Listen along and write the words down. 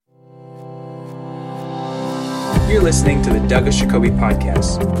You're listening to the Douglas Jacoby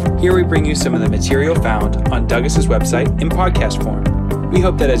Podcast. Here we bring you some of the material found on Douglas's website in podcast form. We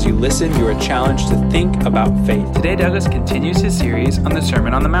hope that as you listen, you are challenged to think about faith. Today, Douglas continues his series on the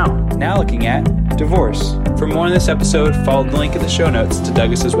Sermon on the Mount, now looking at divorce. For more on this episode, follow the link in the show notes to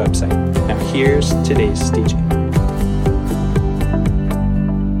Douglas's website. Now here's today's teaching.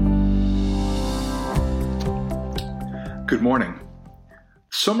 Good morning.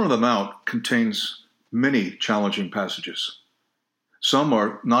 Sermon on the Mount contains many challenging passages. Some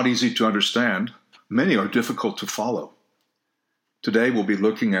are not easy to understand. Many are difficult to follow. Today we'll be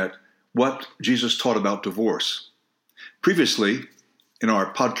looking at what Jesus taught about divorce. Previously, in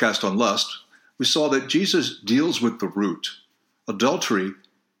our podcast on lust, we saw that Jesus deals with the root. Adultery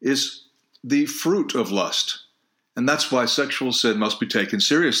is the fruit of lust, and that's why sexual sin must be taken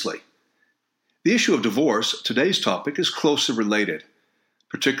seriously. The issue of divorce, today's topic, is closely related,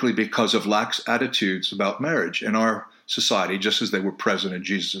 particularly because of lax attitudes about marriage in our society, just as they were present in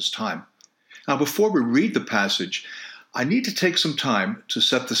Jesus' time. Now, before we read the passage, I need to take some time to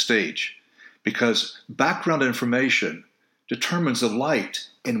set the stage, because background information determines the light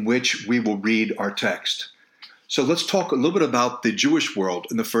in which we will read our text. So let's talk a little bit about the Jewish world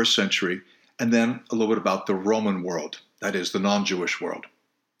in the first century, and then a little bit about the Roman world, that is, the non-Jewish world.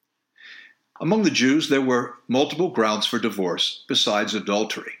 Among the Jews, there were multiple grounds for divorce besides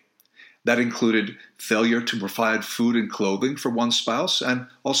adultery. That included failure to provide food and clothing for one spouse, and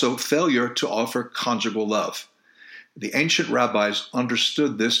also failure to offer conjugal love. The ancient rabbis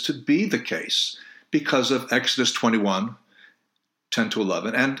understood this to be the case because of Exodus 21,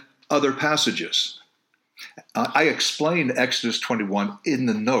 10-11, and other passages. I explained Exodus 21 in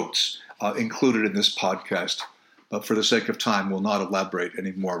the notes included in this podcast, but for the sake of time, we'll not elaborate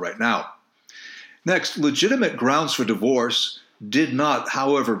anymore right now. Next, legitimate grounds for divorce did not,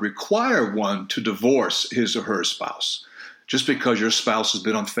 however, require one to divorce his or her spouse. Just because your spouse has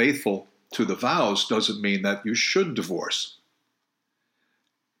been unfaithful to the vows doesn't mean that you should divorce.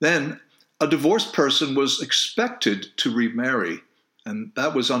 Then, a divorced person was expected to remarry, and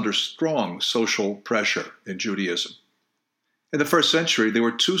that was under strong social pressure in Judaism. In the first century, there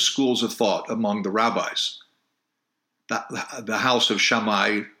were two schools of thought among the rabbis: the house of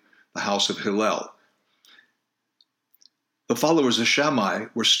Shammai, the house of Hillel. The followers of Shammai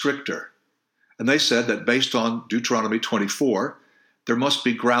were stricter, and they said that based on Deuteronomy 24, there must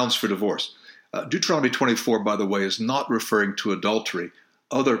be grounds for divorce. Deuteronomy 24, by the way, is not referring to adultery.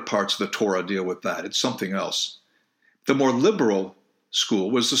 Other parts of the Torah deal with that. It's something else. The more liberal school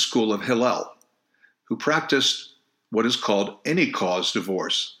was the school of Hillel, who practiced what is called any cause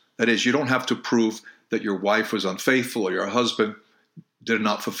divorce. That is, you don't have to prove that your wife was unfaithful or your husband did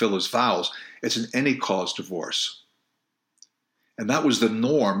not fulfill his vows. It's an any cause divorce. And that was the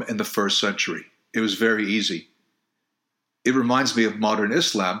norm in the first century. It was very easy. It reminds me of modern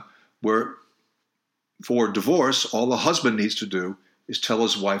Islam, where for divorce, all the husband needs to do is tell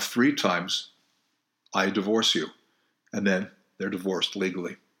his wife 3 times, "I divorce you," and then they're divorced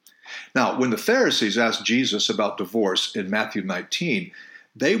legally. Now, when the Pharisees asked Jesus about divorce in Matthew 19,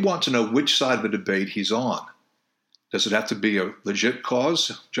 they want to know which side of the debate he's on. Does it have to be a legit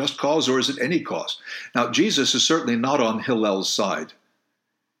cause, just cause, or is it any cause? Now, Jesus is certainly not on Hillel's side.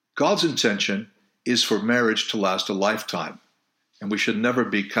 God's intention is for marriage to last a lifetime, and we should never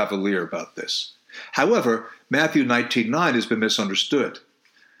be cavalier about this. However, Matthew 19:9 has been misunderstood.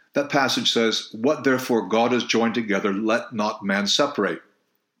 That passage says, "What therefore God has joined together, let not man separate."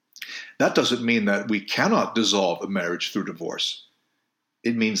 That doesn't mean that we cannot dissolve a marriage through divorce.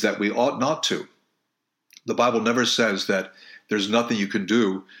 It means that we ought not to. The Bible never says that there's nothing you can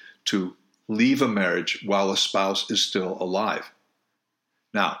do to leave a marriage while a spouse is still alive.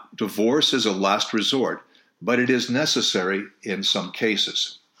 Now, divorce is a last resort, but it is necessary in some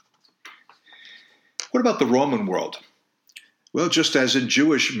cases. What about the Roman world? Well, just as in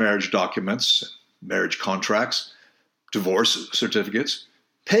Jewish marriage documents, marriage contracts, divorce certificates,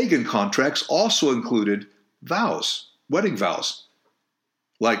 pagan contracts also included vows, wedding vows,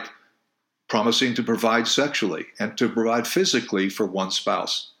 like promising to provide sexually and to provide physically for one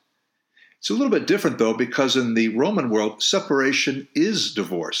spouse. It's a little bit different, though, because in the Roman world, separation is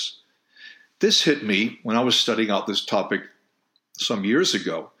divorce. This hit me when I was studying out this topic some years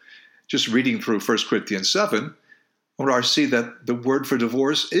ago. Just reading through 1 Corinthians 7, where I see that the word for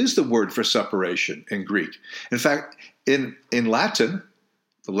divorce is the word for separation in Greek. In fact, in Latin,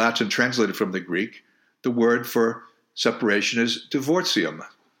 the Latin translated from the Greek, the word for separation is divortium.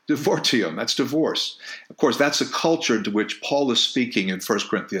 Divortium, that's divorce. Of course, that's the culture into which Paul is speaking in 1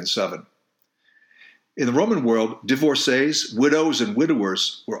 Corinthians 7. In the Roman world, divorcees, widows, and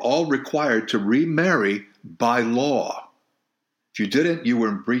widowers were all required to remarry by law. If you didn't, you were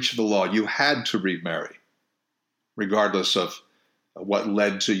in breach of the law. You had to remarry, regardless of what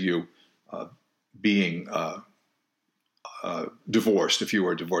led to you being divorced, if you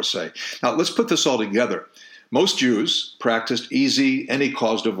were a divorcee. Now, let's put this all together. Most Jews practiced easy,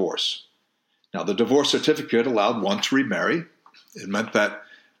 any-cause divorce. Now, the divorce certificate allowed one to remarry. It meant that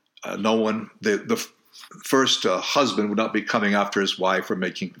the first husband would not be coming after his wife or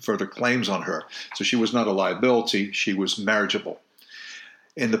making further claims on her. So she was not a liability. She was marriageable.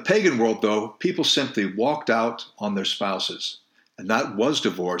 In the pagan world, though, people simply walked out on their spouses. And that was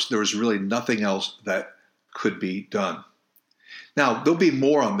divorce. There was really nothing else that could be done. Now, there'll be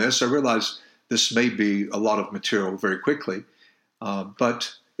more on this. I realize this may be a lot of material very quickly.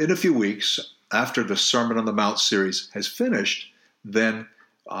 But in a few weeks, after the Sermon on the Mount series has finished, then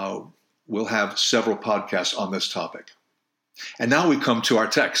we'll have several podcasts on this topic. And now we come to our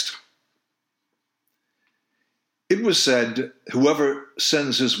text. It was said, whoever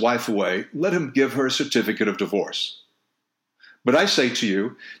sends his wife away, let him give her a certificate of divorce. But I say to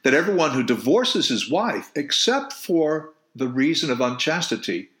you that everyone who divorces his wife, except for the reason of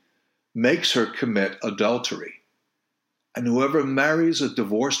unchastity, makes her commit adultery. And whoever marries a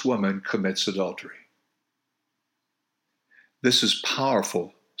divorced woman commits adultery. This is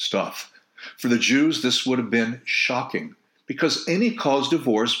powerful stuff. For the Jews, this would have been shocking because any cause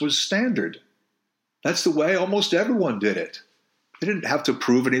divorce was standard. That's the way almost everyone did it. They didn't have to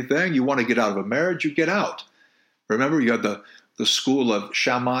prove anything. You want to get out of a marriage, you get out. Remember, you had the school of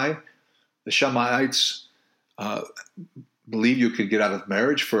Shammai. The Shammaites believe you could get out of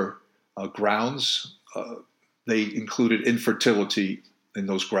marriage for grounds. They included infertility in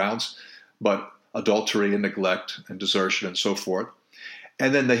those grounds, but adultery and neglect and desertion and so forth.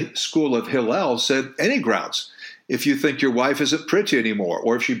 And then the school of Hillel said any grounds. If you think your wife isn't pretty anymore,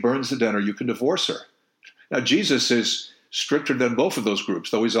 or if she burns the dinner, you can divorce her. Now, Jesus is stricter than both of those groups,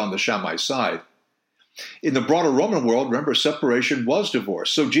 though he's on the Shammai side. In the broader Roman world, remember, separation was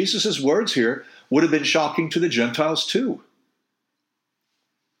divorce. So Jesus' words here would have been shocking to the Gentiles too.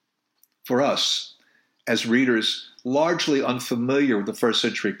 For us, as readers largely unfamiliar with the first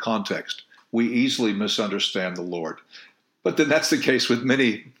century context, we easily misunderstand the Lord. But then that's the case with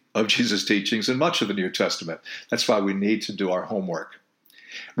many of Jesus' teachings and much of the New Testament. That's why we need to do our homework.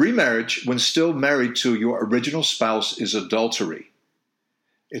 Remarriage, when still married to your original spouse, is adultery.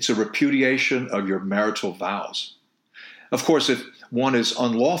 It's a repudiation of your marital vows. Of course, if one is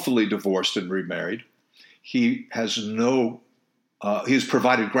unlawfully divorced and remarried, he has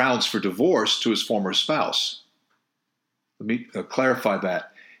provided grounds for divorce to his former spouse. Let me clarify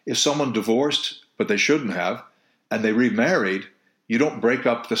that. If someone divorced, but they shouldn't have, and they remarried, you don't break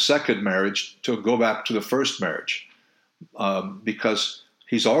up the second marriage to go back to the first marriage because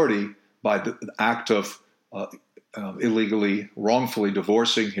he's already, by the act of illegally, wrongfully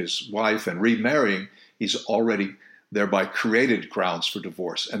divorcing his wife and remarrying, he's already thereby created grounds for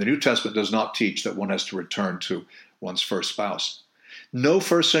divorce. And the New Testament does not teach that one has to return to one's first spouse. No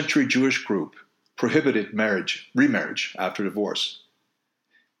first century Jewish group prohibited remarriage after divorce.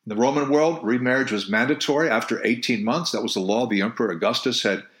 In the Roman world, remarriage was mandatory after 18 months. That was the law the Emperor Augustus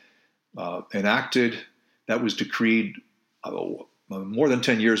had enacted. That was decreed more than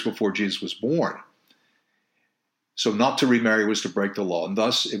 10 years before Jesus was born. So not to remarry was to break the law. And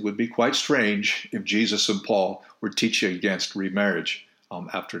thus, it would be quite strange if Jesus and Paul were teaching against remarriage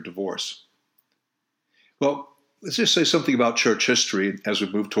after divorce. Well, let's just say something about church history as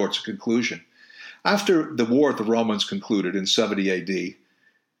we move towards a conclusion. After the war with the Romans concluded in 70 AD,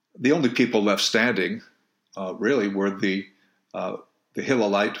 the only people left standing really were the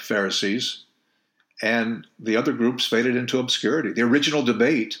Hillelite Pharisees, and the other groups faded into obscurity. The original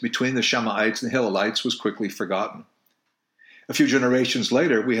debate between the Shammaites and the Hillelites was quickly forgotten. A few generations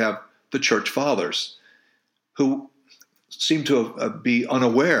later, we have the church fathers, who seem to be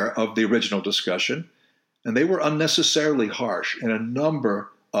unaware of the original discussion, and they were unnecessarily harsh in a number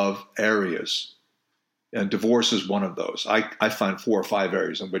of areas. And divorce is one of those. I find 4 or 5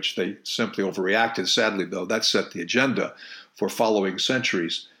 areas in which they simply overreacted. Sadly, though, that set the agenda for following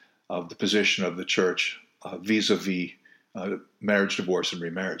centuries of the position of the church vis-a-vis marriage, divorce, and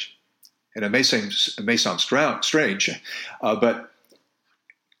remarriage. And it may sound strange, but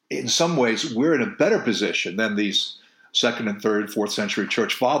in some ways we're in a better position than these 2nd and 3rd, 4th century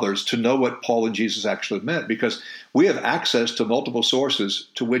church fathers to know what Paul and Jesus actually meant, because we have access to multiple sources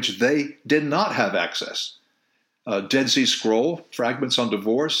to which they did not have access. Dead Sea Scroll, fragments on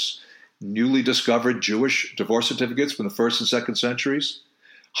divorce, newly discovered Jewish divorce certificates from the 1st and 2nd centuries,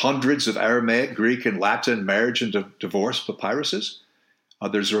 hundreds of Aramaic, Greek, and Latin marriage and divorce papyruses.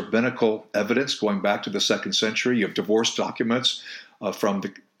 There's rabbinical evidence going back to the 2nd century. You have divorce documents from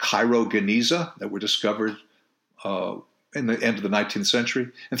the Cairo Geniza that were discovered in the end of the 19th century.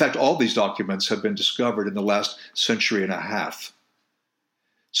 In fact, all these documents have been discovered in the last century and a half.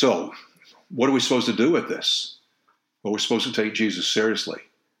 So, what are we supposed to do with this? Well, we're supposed to take Jesus seriously.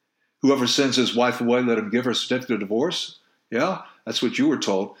 Whoever sends his wife away, let him give her a certificate of divorce. Yeah, that's what you were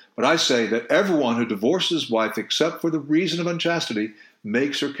told. But I say that everyone who divorces his wife except for the reason of unchastity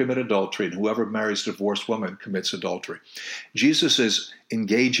makes her commit adultery, and whoever marries a divorced woman commits adultery. Jesus is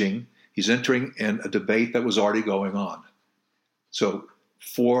engaging, he's entering in a debate that was already going on. So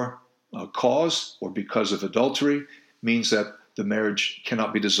for a cause or because of adultery means that the marriage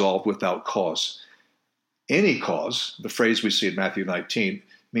cannot be dissolved without cause. Any cause, the phrase we see in Matthew 19,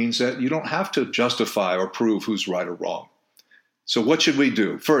 means that you don't have to justify or prove who's right or wrong. So what should we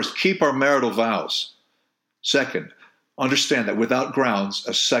do? First, keep our marital vows. Second, understand that without grounds,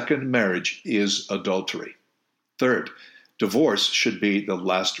 a second marriage is adultery. Third, divorce should be the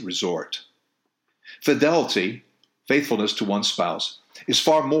last resort. Fidelity, faithfulness to one's spouse, is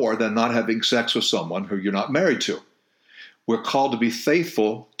far more than not having sex with someone who you're not married to. We're called to be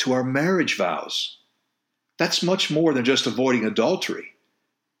faithful to our marriage vows. That's much more than just avoiding adultery.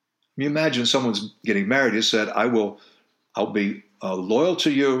 You imagine someone's getting married and said, I'll be loyal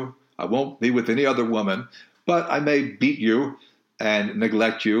to you, I won't be with any other woman, but I may beat you and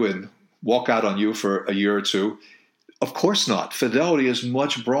neglect you and walk out on you for a year or two. Of course not. Fidelity is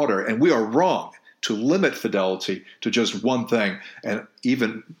much broader, and we are wrong to limit fidelity to just one thing. And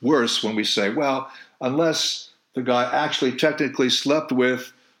even worse when we say, well, unless the guy actually technically slept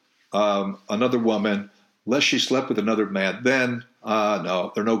with another woman, unless she slept with another man, then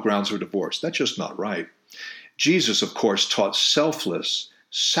no, there are no grounds for divorce. That's just not right. Jesus, of course, taught selfless,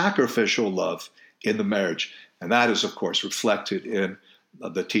 sacrificial love in the marriage. And that is, of course, reflected in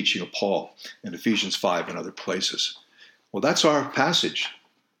the teaching of Paul in Ephesians 5 and other places. Well, that's our passage.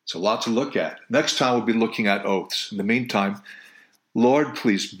 It's a lot to look at. Next time we'll be looking at oaths. In the meantime, Lord,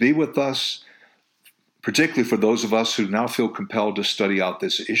 please be with us, particularly for those of us who now feel compelled to study out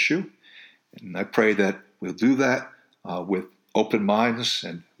this issue. And I pray that we'll do that with open minds,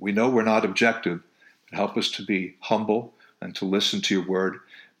 and we know we're not objective, but help us to be humble and to listen to your word,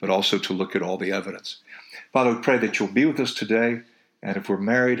 but also to look at all the evidence. Father, we pray that you'll be with us today, and if we're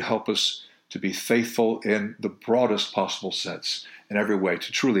married, help us to be faithful in the broadest possible sense in every way,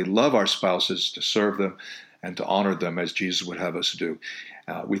 to truly love our spouses, to serve them, and to honor them as Jesus would have us do.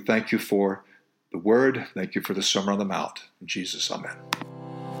 We thank you for the word. Thank you for the Sermon on the Mount. In Jesus, amen.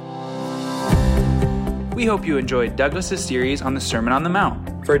 We hope you enjoyed Douglas's series on the Sermon on the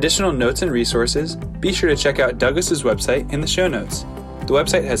Mount. For additional notes and resources, be sure to check out Douglas's website in the show notes. The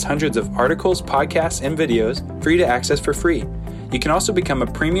website has hundreds of articles, podcasts, and videos for you to access for free. You can also become a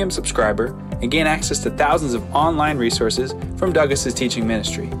premium subscriber and gain access to thousands of online resources from Douglas's teaching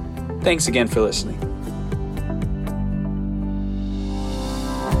ministry. Thanks again for listening.